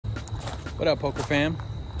What up, poker fam?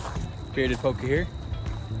 Bearded Poker here.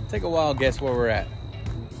 Take a wild guess where we're at.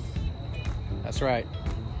 That's right,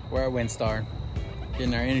 we're at WinStar,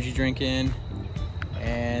 getting our energy drink in,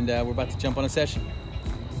 and we're about to jump on a session.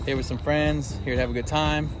 Here with some friends, here to have a good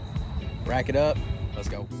time, rack it up, let's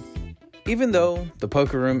go. Even though the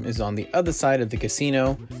poker room is on the other side of the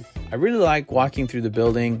casino, I really like walking through the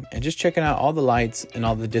building and just checking out all the lights and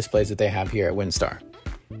all the displays that they have here at WinStar.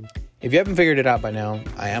 If you haven't figured it out by now,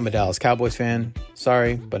 I am a Dallas Cowboys fan.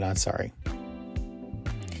 Sorry, but not sorry.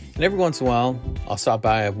 And every once in a while, I'll stop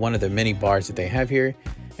by one of the many bars that they have here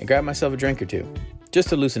and grab myself a drink or two, just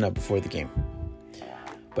to loosen up before the game.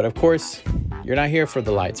 But of course, you're not here for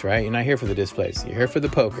the lights, right? You're not here for the displays. You're here for the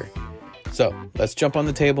poker. So let's jump on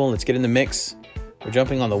the table. Let's get in the mix. We're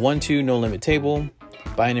jumping on the 1-2 no limit table,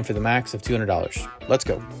 buying in for the max of $200. Let's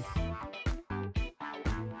go.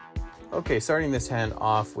 Okay, starting this hand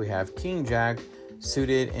off, we have King Jack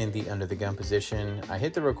suited in the under the gun position. I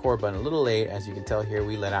hit the record button a little late. As you can tell here,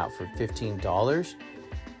 we let out for $15.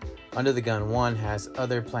 Under the gun one has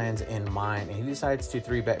other plans in mind, and he decides to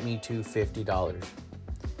 3-bet me to $50.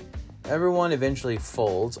 Everyone eventually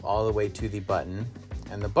folds all the way to the button,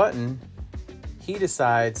 and the button, he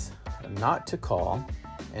decides not to call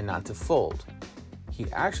and not to fold. He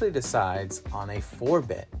actually decides on a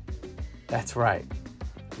 4-bet. That's right.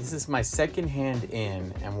 This is my second hand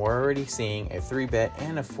in, and we're already seeing a 3-bet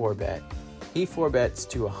and a 4-bet. He 4-bets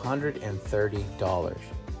to $130.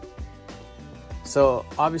 So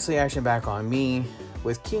obviously action back on me.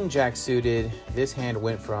 With King Jack suited, this hand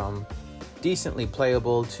went from decently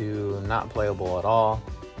playable to not playable at all,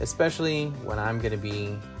 especially when I'm going to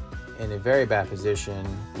be in a very bad position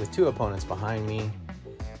with two opponents behind me.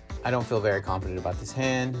 I don't feel very confident about this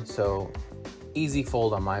hand, so easy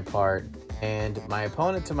fold on my part. And my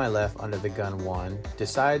opponent to my left under the gun one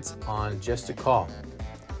decides on just a call.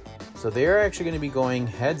 So they're actually going to be going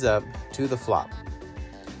heads up to the flop.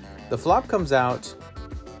 The flop comes out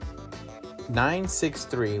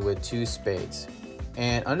 9-6-3 with 2 spades.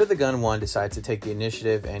 And under the gun one decides to take the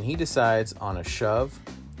initiative, and he decides on a shove.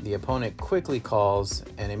 The opponent quickly calls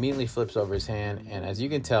and immediately flips over his hand. And as you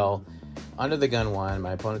can tell, under the gun one,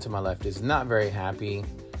 my opponent to my left is not very happy.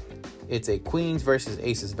 It's a queens versus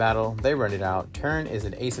aces battle. They run it out. Turn is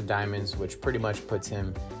an ace of diamonds, which pretty much puts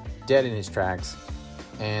him dead in his tracks.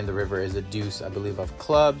 And the river is a deuce, I believe, of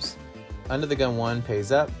clubs. Under the gun one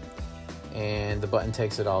pays up, and the button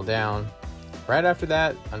takes it all down. Right after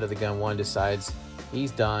that, under the gun one decides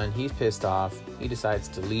he's done. He's pissed off. He decides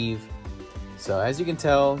to leave. So as you can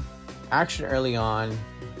tell, action early on,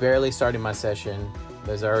 barely starting my session.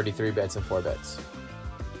 There's already 3 bets and 4 bets.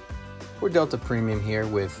 We're Delta Premium here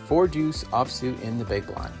with 4 deuce offsuit in the big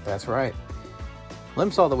blind. That's right.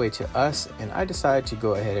 Limps all the way to us, and I decide to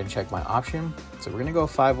go ahead and check my option. So we're going to go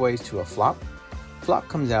 5 ways to a flop. Flop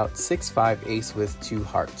comes out 6-5 ace with 2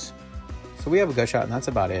 hearts. So we have a gut shot, and that's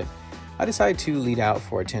about it. I decide to lead out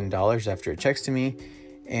for $10 after it checks to me,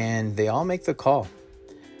 and they all make the call.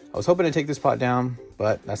 I was hoping to take this pot down,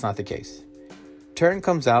 but that's not the case. Turn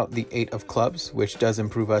comes out the 8 of clubs, which does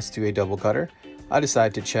improve us to a double cutter. I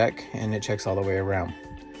decide to check, and it checks all the way around.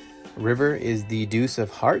 River is the deuce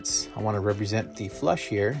of hearts. I want to represent the flush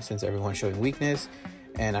here since everyone's showing weakness.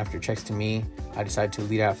 And after it checks to me, I decide to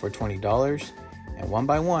lead out for $20. And one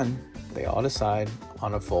by one, they all decide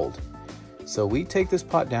on a fold. So we take this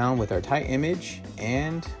pot down with our tight image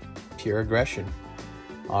and pure aggression.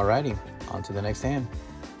 Alrighty, on to the next hand.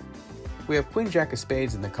 We have Queen Jack of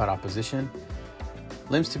Spades in the cutoff position.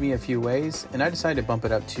 Limps to me a few ways, and I decide to bump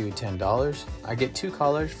it up to $10. I get 2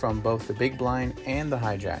 callers from both the big blind and the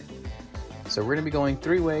hijack. So we're going to be going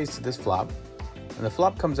 3 ways to this flop, and the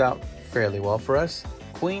flop comes out fairly well for us.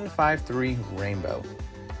 Queen 5-3 rainbow.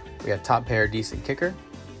 We have top pair decent kicker.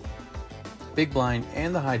 Big blind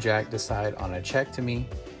and the hijack decide on a check to me,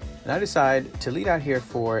 and I decide to lead out here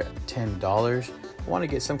for $10. I want to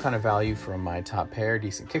get some kind of value from my top pair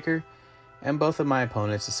decent kicker, and both of my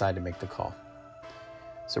opponents decide to make the call.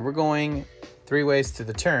 So we're going 3 ways to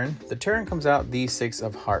the turn. The turn comes out the 6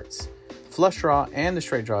 of hearts. Flush draw and the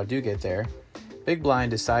straight draw do get there. Big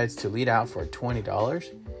blind decides to lead out for $20,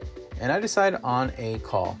 and I decide on a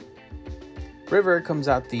call. River comes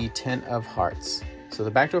out the 10 of hearts. So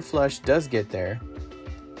the backdoor flush does get there.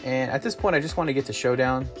 And at this point, I just want to get to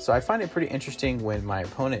showdown. So I find it pretty interesting when my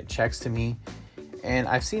opponent checks to me. And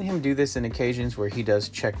I've seen him do this in occasions where he does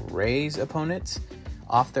check raise opponents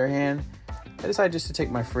off their hand. I decide just to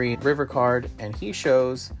take my free river card, and he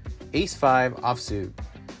shows ace-5 offsuit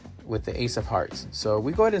with the ace of hearts. So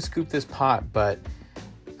we go ahead and scoop this pot, but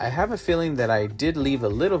I have a feeling that I did leave a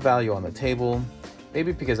little value on the table,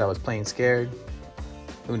 maybe because I was playing scared.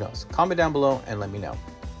 Who knows? Comment down below and let me know.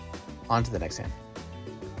 On to the next hand.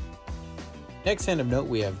 Next hand of note,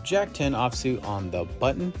 we have Jack 10 offsuit on the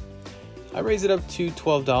button. I raise it up to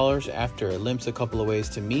 $12 after it limps a couple of ways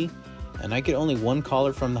to me, and I get only one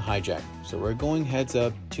caller from the hijack. So we're going heads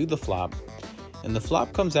up to the flop, and the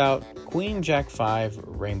flop comes out Queen Jack 5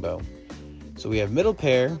 rainbow. So we have middle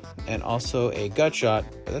pair and also a gut shot,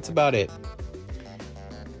 but that's about it.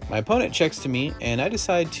 My opponent checks to me, and I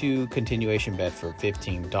decide to continuation bet for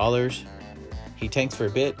 $15. He tanks for a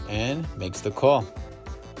bit and makes the call.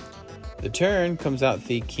 The turn comes out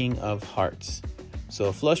the King of Hearts. So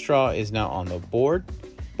a flush draw is now on the board,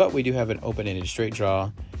 but we do have an open-ended straight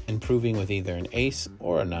draw, improving with either an ace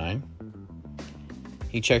or a 9.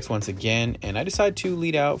 He checks once again, and I decide to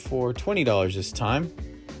lead out for $20 this time,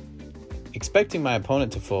 expecting my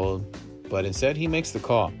opponent to fold, but instead he makes the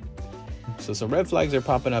call. So some red flags are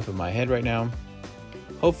popping up in my head right now.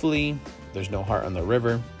 Hopefully there's no heart on the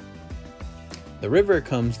river. The river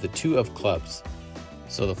comes the 2 of clubs.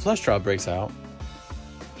 So the flush draw breaks out.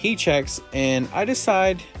 He checks, and I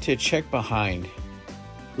decide to check behind.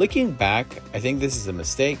 Looking back, I think this is a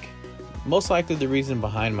mistake. Most likely the reason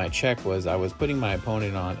behind my check was I was putting my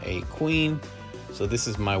opponent on a queen. So this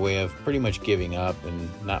is my way of pretty much giving up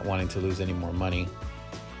and not wanting to lose any more money.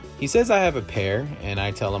 He says I have a pair, and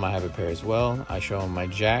I tell him I have a pair as well. I show him my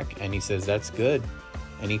jack, and he says that's good,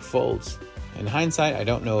 and he folds. In hindsight, I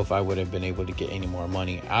don't know if I would have been able to get any more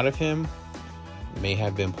money out of him. It may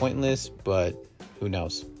have been pointless, but who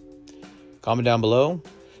knows? Comment down below.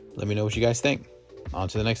 Let me know what you guys think. On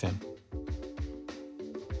to the next hand.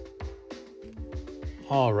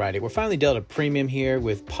 Alrighty, we're finally dealt a premium here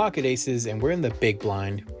with pocket aces, and we're in the big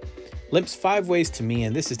blind. Limps 5 ways to me,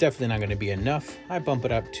 and this is definitely not going to be enough. I bump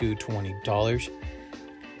it up to $20.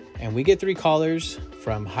 And we get 3 callers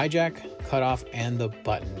from hijack, cutoff, and the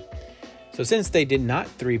button. So since they did not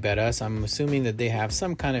 3-bet us, I'm assuming that they have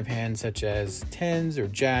some kind of hand such as 10s or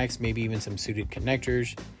jacks, maybe even some suited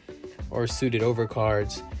connectors or suited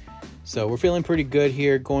overcards. So we're feeling pretty good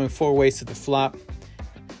here, going 4 ways to the flop.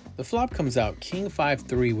 The flop comes out King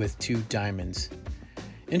 5-3 with 2 diamonds.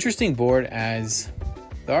 Interesting board, as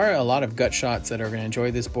there are a lot of gut shots that are going to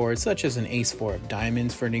enjoy this board, such as an ace 4 of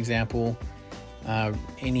diamonds for an example,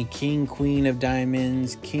 any king queen of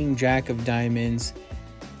diamonds, king jack of diamonds,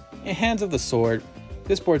 and hands of the sword.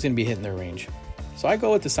 This board's going to be hitting their range. So I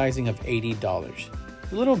go with the sizing of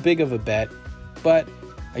 $80. A little big of a bet, but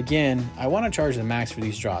again, I want to charge the max for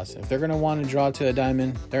these draws. If they're going to want to draw to a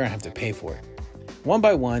diamond, they're going to have to pay for it. One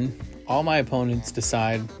by one, all my opponents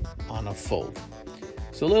decide on a fold.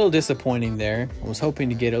 So a little disappointing there. I was hoping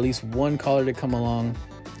to get at least one caller to come along.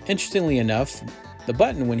 Interestingly enough, the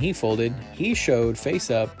button, when he folded, he showed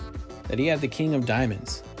face up that he had the king of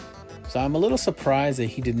diamonds. So I'm a little surprised that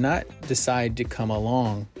he did not decide to come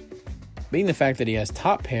along, being the fact that he has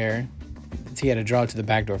top pair, he had a draw to the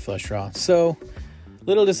backdoor flush draw. So a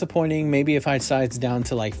little disappointing. Maybe if I sized down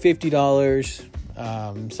to like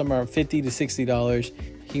 $50, somewhere $50 to $60,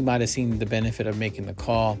 he might have seen the benefit of making the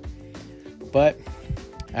call. But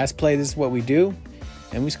as play, this is what we do,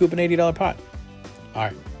 and we scoop an $80 pot. All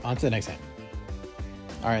right, on to the next hand.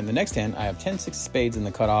 All right, in the next hand, I have 10-6 spades in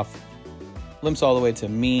the cutoff. Limps all the way to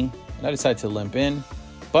me, and I decide to limp in.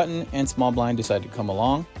 Button and small blind decide to come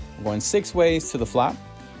along. We're going 6 ways to the flop,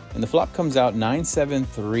 and the flop comes out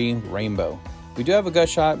 9-7-3 rainbow. We do have a gut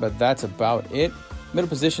shot, but that's about it. Middle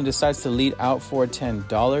position decides to lead out for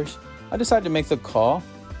 $10. I decide to make the call,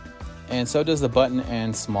 and so does the button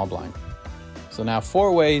and small blind. So now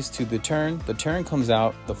 4 ways to the turn. The turn comes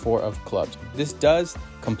out the 4 of clubs. This does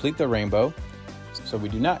complete the rainbow, so we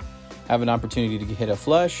do not have an opportunity to hit a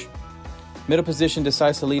flush. Middle position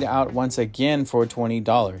decides to lead out once again for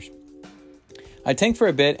 $20. I tank for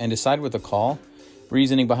a bit and decide with a call.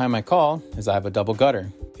 Reasoning behind my call is I have a double gutter,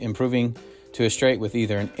 improving to a straight with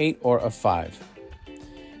either an 8 or a 5.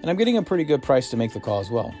 And I'm getting a pretty good price to make the call as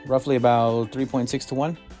well, roughly about 3.6 to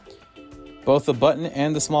 1. Both the button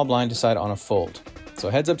and the small blind decide on a fold. So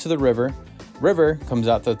heads up to the river. River comes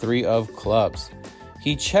out the 3 of clubs.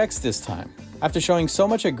 He checks this time. After showing so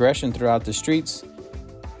much aggression throughout the streets,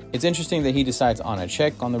 it's interesting that he decides on a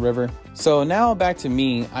check on the river. So now back to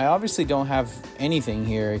me. I obviously don't have anything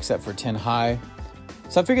here except for 10 high.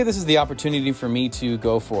 So I figured this is the opportunity for me to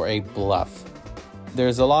go for a bluff.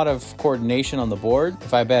 There's a lot of coordination on the board.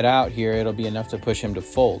 If I bet out here, it'll be enough to push him to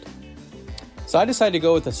fold. So I decided to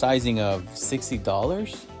go with a sizing of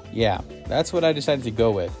 $60. Yeah, that's what I decided to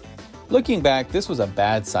go with. Looking back, this was a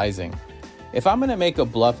bad sizing. If I'm gonna make a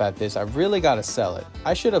bluff at this, I really gotta sell it.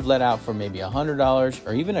 I should have let out for maybe $100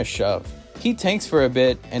 or even a shove. He tanks for a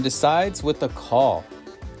bit and decides with the call.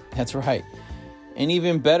 That's right. And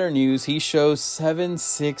even better news, he shows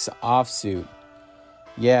 7-6 offsuit.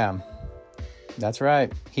 Yeah, that's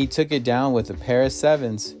right. He took it down with a pair of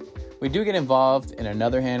sevens. We do get involved in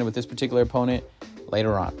another hand with this particular opponent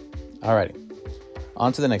later on. Alrighty,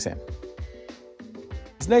 on to the next hand.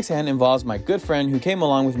 This next hand involves my good friend who came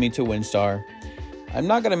along with me to WinStar. I'm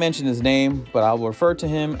not going to mention his name, but I'll refer to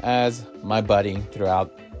him as my buddy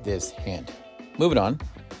throughout this hand. Moving on,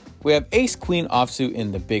 we have ace-queen offsuit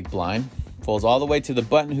in the big blind. Folds all the way to the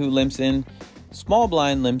button who limps in. Small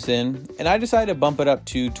blind limps in, and I decided to bump it up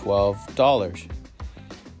to $12.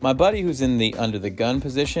 My buddy who's in the under the gun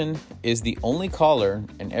position is the only caller,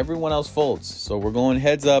 and everyone else folds. So we're going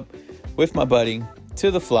heads up with my buddy to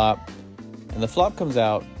the flop, and the flop comes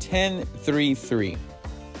out 10-3-3.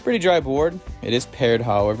 Pretty dry board. It is paired,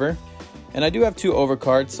 however, and I do have 2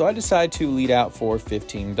 overcards, so I decide to lead out for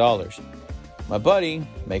 $15. My buddy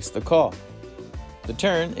makes the call. The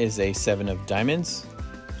turn is a 7 of diamonds.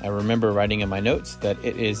 I remember writing in my notes that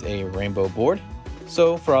it is a rainbow board,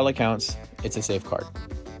 so for all accounts, it's a safe card.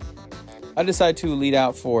 I decide to lead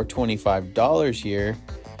out for $25 here,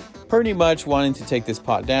 pretty much wanting to take this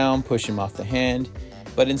pot down, push him off the hand,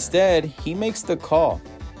 but instead, he makes the call.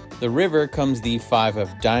 The river comes the 5 of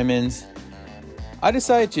diamonds. I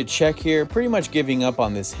decided to check here, pretty much giving up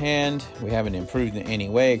on this hand. We haven't improved in any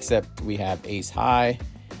way except we have ace high.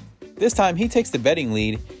 This time he takes the betting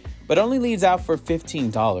lead, but only leads out for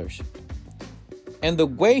 $15. And the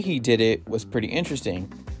way he did it was pretty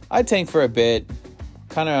interesting. I tanked for a bit,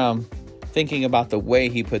 kind of thinking about the way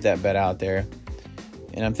he put that bet out there.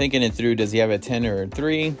 And I'm thinking it through, does he have a 10 or a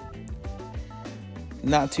 3?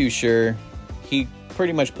 Not too sure. He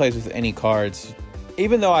pretty much plays with any cards.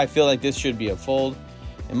 Even though I feel like this should be a fold,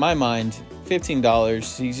 in my mind,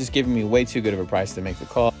 $15, he's just giving me way too good of a price to make the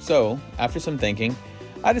call. So, after some thinking,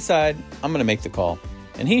 I decide I'm going to make the call.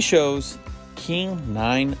 And he shows King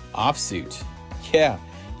 9 offsuit. Yeah,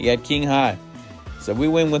 he had King high. So we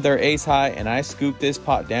win with our ace high, and I scoop this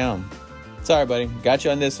pot down. Sorry, buddy. Got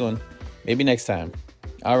you on this one. Maybe next time.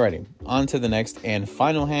 Alrighty, on to the next and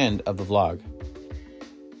final hand of the vlog.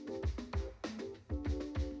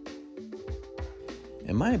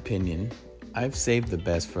 In my opinion, I've saved the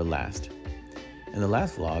best for last. In the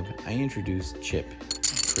last vlog, I introduced Chip,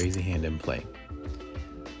 crazy hand in play.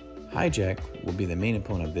 Hijack will be the main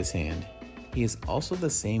opponent of this hand. He is also the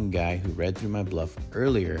same guy who read through my bluff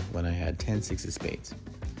earlier when I had 10-6 of spades.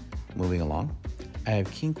 Moving along, I have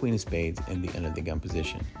King Queen of spades in the under the gun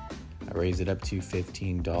position. I raise it up to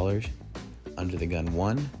 $15. Under the gun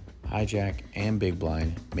 1, hijack, and big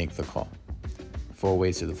blind make the call. 4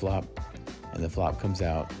 ways to the flop, and the flop comes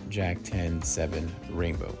out Jack 10-7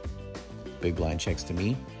 rainbow. Big blind checks to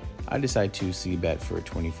me. I decide to c-bet for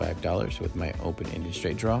 $25 with my open-ended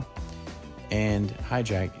straight draw, and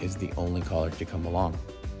hijack is the only caller to come along.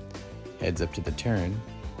 Heads up to the turn,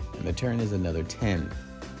 and the turn is another 10.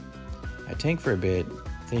 I tank for a bit,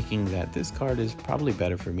 thinking that this card is probably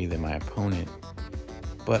better for me than my opponent,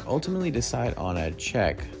 but ultimately decide on a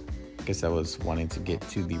check. I guess I was wanting to get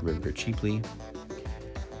to the river cheaply,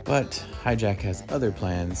 but hijack has other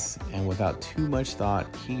plans, and without too much thought,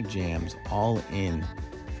 he jams all in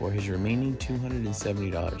for his remaining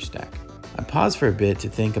 $270 stack. I paused for a bit to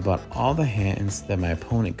think about all the hands that my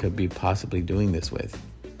opponent could be possibly doing this with.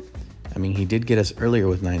 I mean, he did get us earlier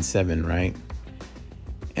with 9-7, right?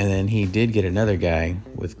 And then he did get another guy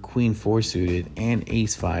with Queen 4 suited and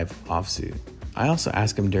Ace 5 offsuit. I also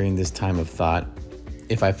asked him during this time of thought,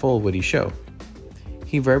 if I fold, would he show?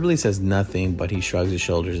 He verbally says nothing, but he shrugs his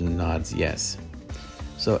shoulders and nods yes.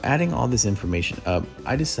 So adding all this information up,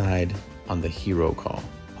 I decide on the hero call.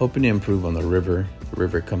 Hoping to improve on the river. The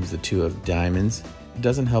river comes the 2 of diamonds. It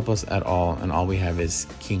doesn't help us at all, and all we have is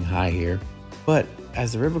King high here. But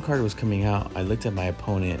as the river card was coming out, I looked at my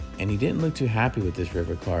opponent, and he didn't look too happy with this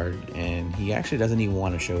river card, and he actually doesn't even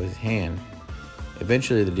want to show his hand.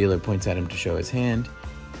 Eventually, the dealer points at him to show his hand,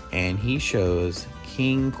 and he shows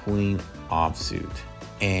King Queen offsuit.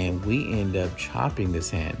 And we end up chopping this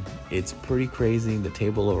hand. It's pretty crazy. The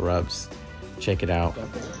table erupts. Check it out.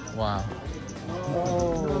 Wow.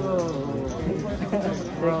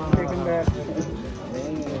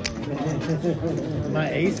 My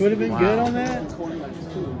ace would have been good on that.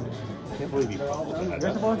 Can't believe you.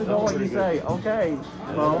 You're supposed to go what you say. Okay,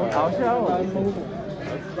 well, I'll show.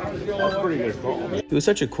 That's pretty good call. He was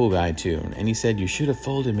such a cool guy too, and he said you should have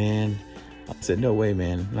folded, man. I said no way,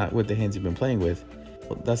 man. Not with the hands you've been playing with.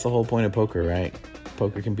 Well, that's the whole point of poker, right?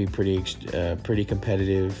 Poker can be pretty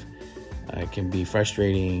competitive. It can be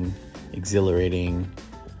frustrating, exhilarating.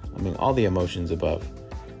 I mean, all the emotions above.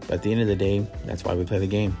 But at the end of the day, that's why we play the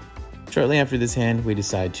game. Shortly after this hand, we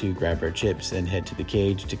decide to grab our chips and head to the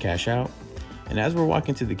cage to cash out. And as we're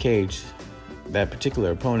walking to the cage, that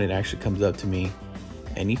particular opponent actually comes up to me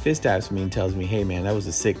and he fist taps me and tells me, "Hey man, that was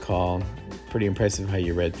a sick call. Pretty impressive how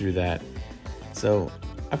you read through that." So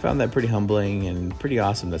I found that pretty humbling and pretty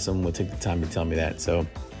awesome that someone would take the time to tell me that. So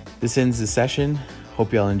this ends the session.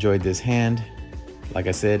 Hope y'all enjoyed this hand. Like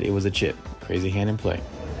I said, it was a chip. Crazy hand in play.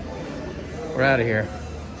 We're out of here.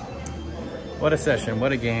 What a session,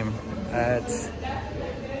 what a game.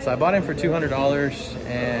 So I bought in for $200,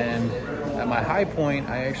 and at my high point,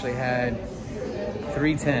 I actually had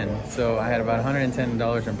 $310. So I had about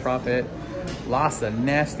 $110 in profit. Lost a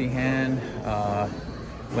nasty hand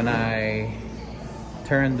when I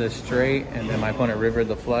turned the straight, and then my opponent rivered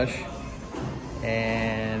the flush.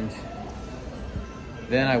 And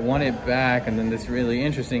then I won it back, and then this really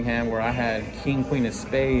interesting hand where I had king, queen of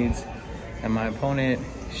spades, and my opponent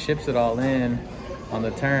ships it all in on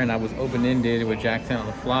the turn. I was open-ended with jack 10 on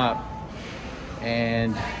the flop,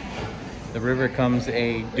 and the river comes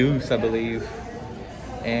a deuce, I believe,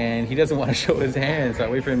 and he doesn't want to show his hand, so I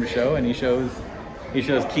wait for him to show, and he shows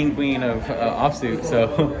king, queen of offsuit.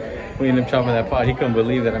 So we ended up chopping that pot. He couldn't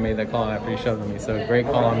believe that I made that call after he shoved me. So great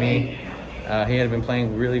call on me. He had been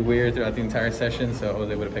playing really weird throughout the entire session, so I was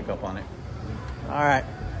able to pick up on it. All right,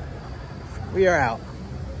 we are out.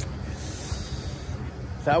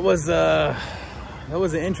 That was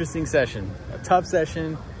an interesting session, a tough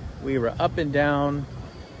session. We were up and down.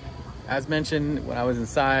 As mentioned, when I was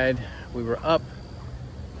inside, we were up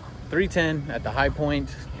 310 at the high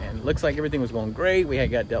point, and it looks like everything was going great. We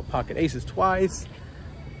had got dealt pocket aces twice,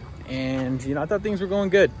 and I thought things were going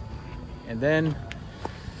good. And then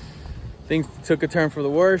things took a turn for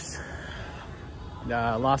the worse.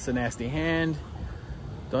 Lost a nasty hand.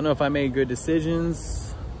 Don't know if I made good decisions.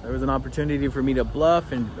 There was an opportunity for me to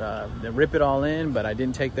bluff and rip it all in, but I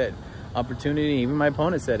didn't take that opportunity. Even my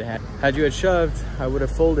opponent said, had you had shoved, I would have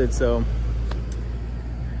folded. So,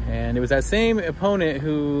 and it was that same opponent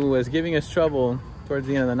who was giving us trouble towards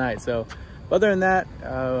the end of the night. So other than that,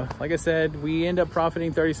 like I said, we end up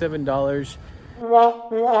profiting $37.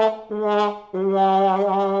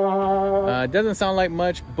 It doesn't sound like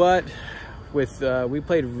much, but with we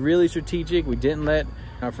played really strategic. We didn't let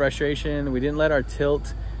our frustration, we didn't let our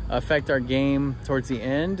tilt affect our game towards the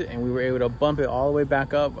end, and we were able to bump it all the way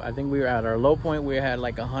back up. I think we were at our low point. We had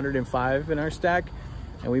like 105 in our stack,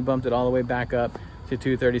 and we bumped it all the way back up to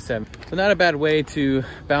 237. So not a bad way to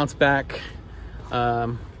bounce back.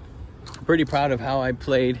 Pretty proud of how I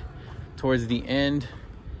played towards the end.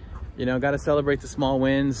 Got to celebrate the small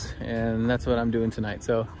wins, and that's what I'm doing tonight.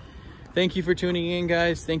 So thank you for tuning in,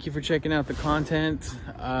 guys. Thank you for checking out the content.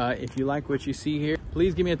 If you like what you see here,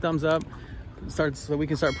 please give me a thumbs up so we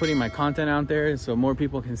can start putting my content out there so more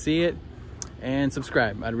people can see it, and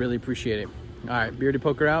subscribe. I'd really appreciate it. All right, Bearded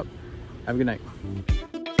Poker out. Have a good night.